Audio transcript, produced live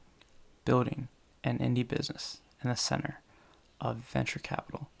building an indie business in the center of venture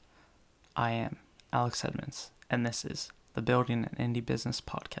capital. I am Alex Edmonds, and this is the Building an Indie Business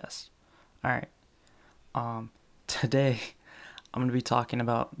podcast. All right. Today I'm going to be talking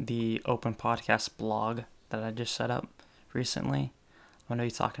about the Open Podcast blog that I just set up recently. I'm going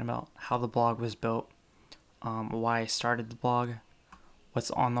to be talking about how the blog was built, why I started the blog,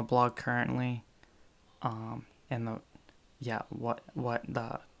 what's on the blog currently, and what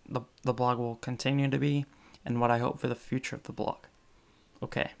the blog will continue to be, and what I hope for the future of the blog.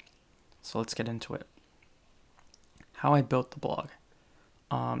 Okay, so let's get into it. How I built the blog.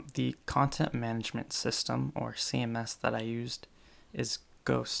 The content management system, or CMS, that I used is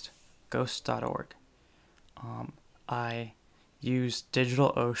ghost.org. I used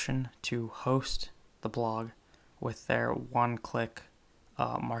DigitalOcean to host the blog with their one-click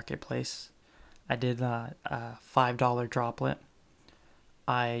marketplace. I did a $5 droplet.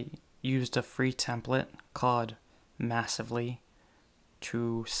 I used a free template called Massively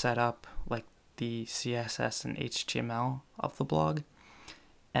to set up like the CSS and HTML of the blog.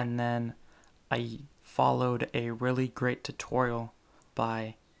 And then I followed a really great tutorial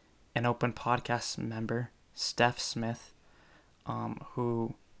by an Open Podcast member, Steph Smith,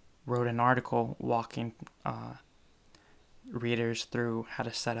 who wrote an article walking readers through how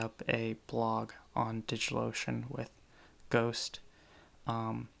to set up a blog on DigitalOcean with Ghost.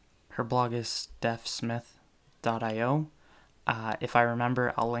 Her blog is stephsmith.io. If I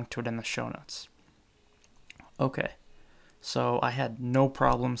remember, I'll link to it in the show notes. Okay, so I had no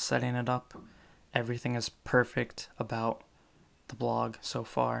problem setting it up. Everything is perfect about the blog so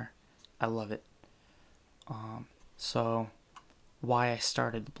far. I love it. So why I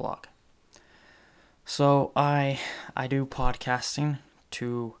started the blog. So I do podcasting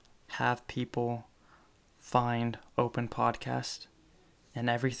to have people find Open Podcast, and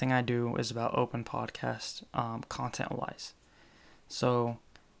everything I do is about Open Podcast content wise. So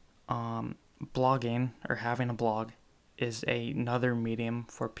blogging, or having a blog, is another medium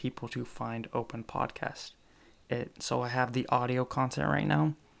for people to find Open Podcast. So I have the audio content right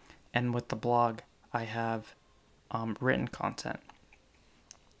now, and with the blog I have written content.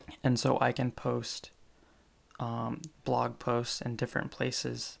 And so I can post blog posts in different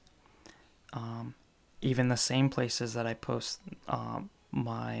places, even the same places that I post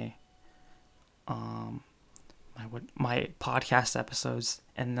my podcast episodes,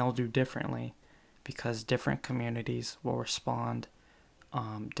 and they'll do differently because different communities will respond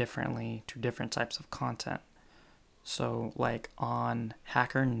differently to different types of content. So like on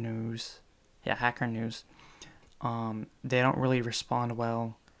Hacker News, they don't really respond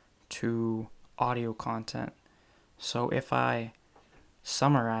well to audio content. So if I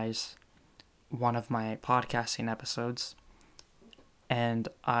summarize one of my podcasting episodes and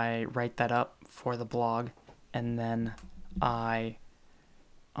I write that up for the blog, and then I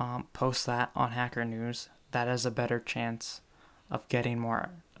post that on Hacker News, that has a better chance of getting more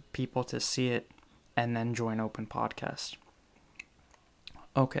people to see it and then join Open Podcast.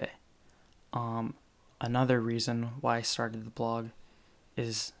 Okay. Another reason why I started the blog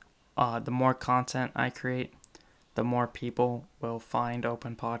is the more content I create, the more people will find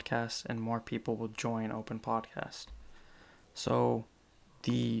Open Podcast and more people will join Open Podcast. So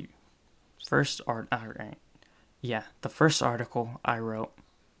the first article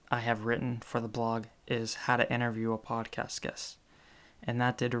I have written for the blog is how to interview a podcast guest. And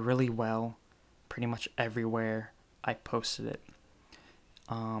that did really well pretty much everywhere I posted it.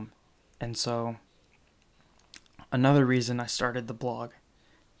 And so another reason I started the blog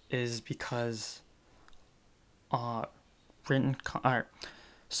is because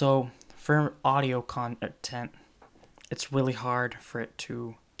so for audio content, it's really hard for it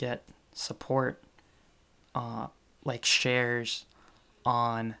to get support, like shares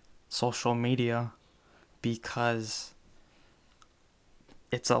on social media, because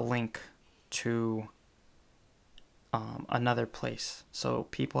it's a link to another place. So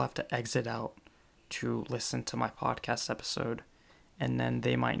people have to exit out to listen to my podcast episode, and then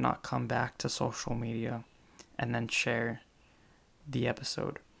they might not come back to social media and then share the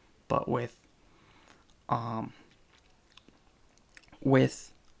episode. But with a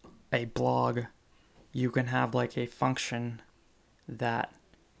blog, you can have like a function that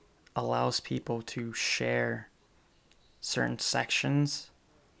allows people to share certain sections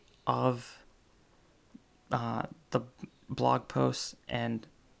of the blog posts and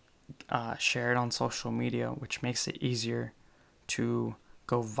share it on social media, which makes it easier to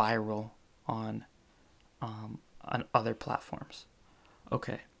go viral on other platforms.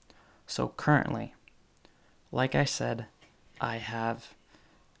 Okay, so currently, like I said, I have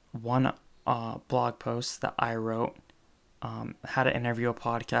one blog post that I wrote, how to interview a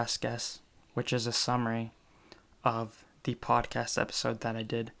podcast guest, which is a summary of the podcast episode that I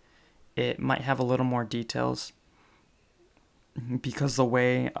did. It might have a little more details because the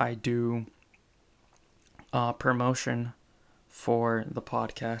way I do promotion for the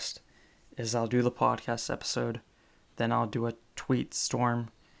podcast is I'll do the podcast episode, then I'll do a tweet storm,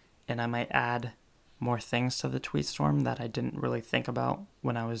 and I might add more things to the tweet storm that I didn't really think about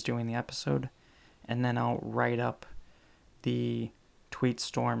when I was doing the episode, and then I'll write up the tweet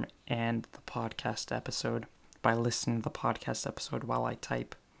storm and the podcast episode by listening to the podcast episode while I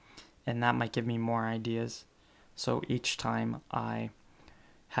type, and that might give me more ideas. So each time I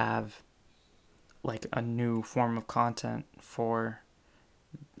have like a new form of content for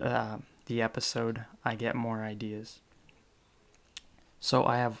the episode, I get more ideas. So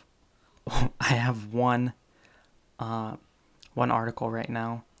I have one article right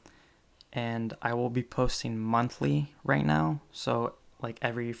now, and I will be posting monthly right now. So like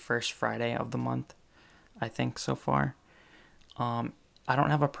every first Friday of the month, I think so far. I don't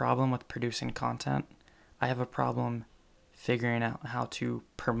have a problem with producing content. I have a problem figuring out how to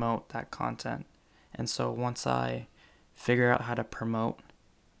promote that content. And so once I figure out how to promote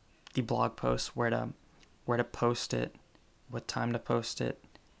the blog post, where to post it, what time to post it,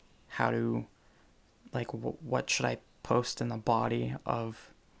 how to, like, what should I post in the body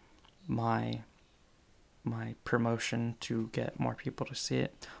of my promotion to get more people to see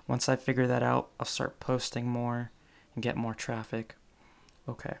it. Once I figure that out, I'll start posting more and get more traffic.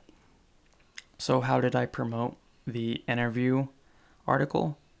 Okay. So how did I promote the interview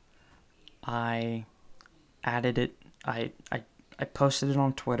article? I added it. I posted it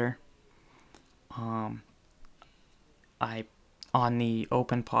on Twitter. I on the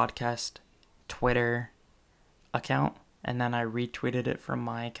Open Podcast Twitter account, and then I retweeted it from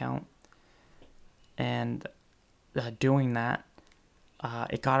my account. And doing that,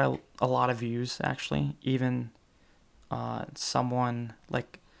 it got a lot of views, actually. Even someone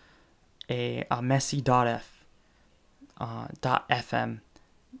like a messy.f .fm,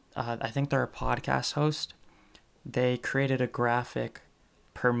 I think they're a podcast host. They created a graphic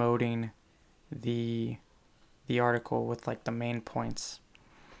promoting the article with like the main points,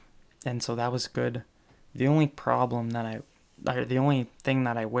 and so that was good. The only thing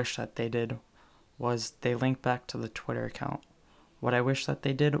that I wish that they did was they linked back to the Twitter account. What I wish that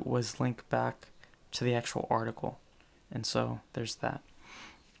they did was link back to the actual article, and so there's that.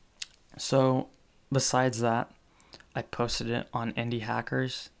 So besides that, I posted it on Indie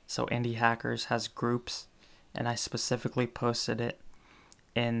Hackers. So Indie Hackers has groups, and I specifically posted it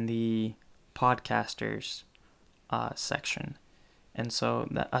in the podcasters section, and so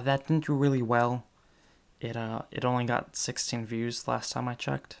that didn't do really well. It only got 16 views last time I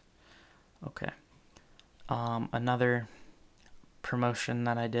checked. Okay. Another promotion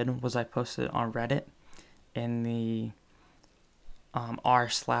that I did was I posted on Reddit in the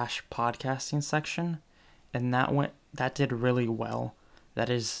r/podcasting section, and that did really well. That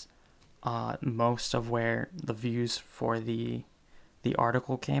is most of where the views for the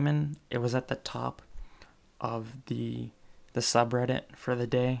article came in. It was at the top of the subreddit for the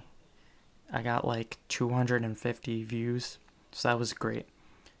day. I got like 250 views, so that was great.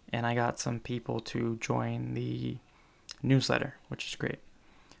 And I got some people to join the newsletter, which is great.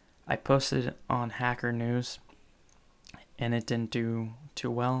 I posted it on Hacker News, and it didn't do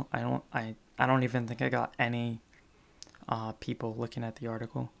too well. I don't even think I got any people looking at the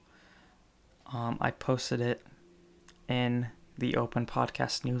article. I posted it in the Open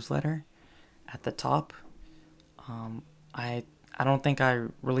Podcast newsletter at the top. I don't think I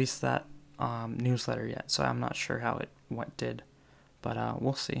released that newsletter yet, so I'm not sure how it did, but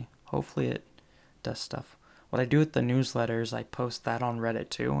we'll see. Hopefully it does stuff. What I do with the newsletter is I post that on Reddit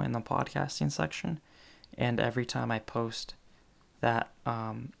too in the podcasting section, and every time I post that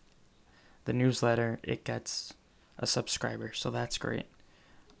the newsletter, it gets a subscriber, so that's great.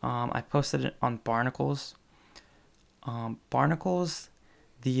 I posted it on Barnacles. Barnacles,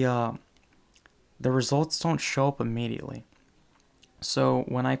 the results don't show up immediately. So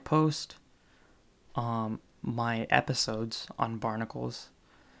when I post my episodes on Barnacles,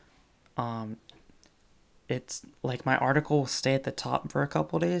 it's like my article will stay at the top for a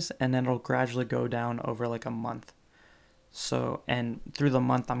couple days, and then it'll gradually go down over like a month. So, and through the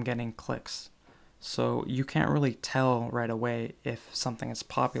month I'm getting clicks. So you can't really tell right away if something is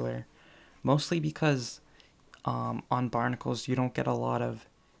popular, mostly because on Barnacles you don't get a lot of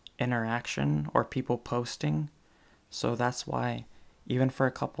interaction or people posting. So that's why even for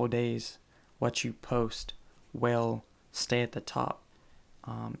a couple days what you post will stay at the top.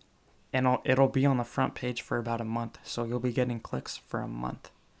 And it'll be on the front page for about a month, so you'll be getting clicks for a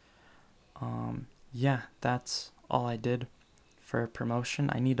month. Yeah, that's all I did for promotion.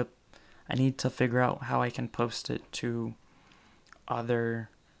 I need to figure out how I can post it to other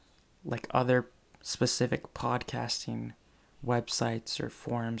specific podcasting websites or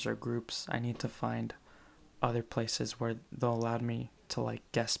forums or groups. I need to find other places where they'll allow me to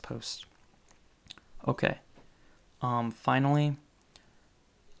guest post. Okay. Finally,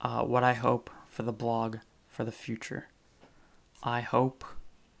 what I hope for the blog for the future. I hope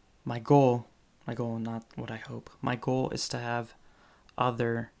my goal, not what I hope. My goal is to have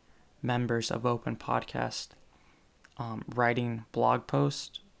other members of Open Podcast writing blog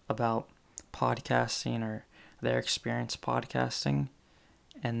posts about podcasting or their experience podcasting,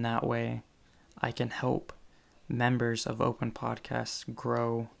 and that way I can help members of Open Podcasts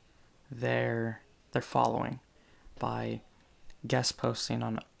grow their following by guest posting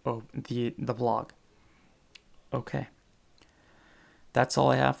on the blog. Okay, that's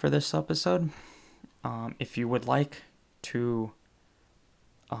all I have for this episode. If you would like to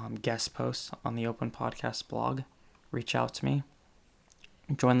guest post on the Open Podcast blog, reach out to me.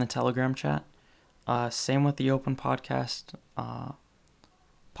 Join the Telegram chat. Same with the Open Podcast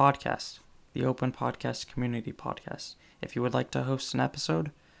podcast, the Open Podcast Community Podcast. If you would like to host an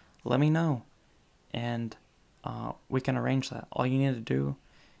episode, let me know, and we can arrange that. All you need to do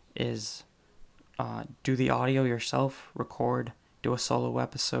is do the audio yourself, record, do a solo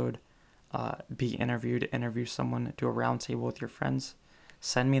episode, be interviewed, interview someone, do a roundtable with your friends.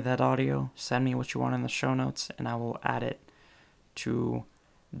 Send me that audio, send me what you want in the show notes, and I will add it to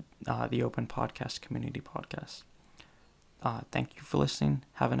the Open Podcast Community Podcast. Thank you for listening.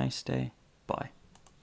 Have a nice day. Bye.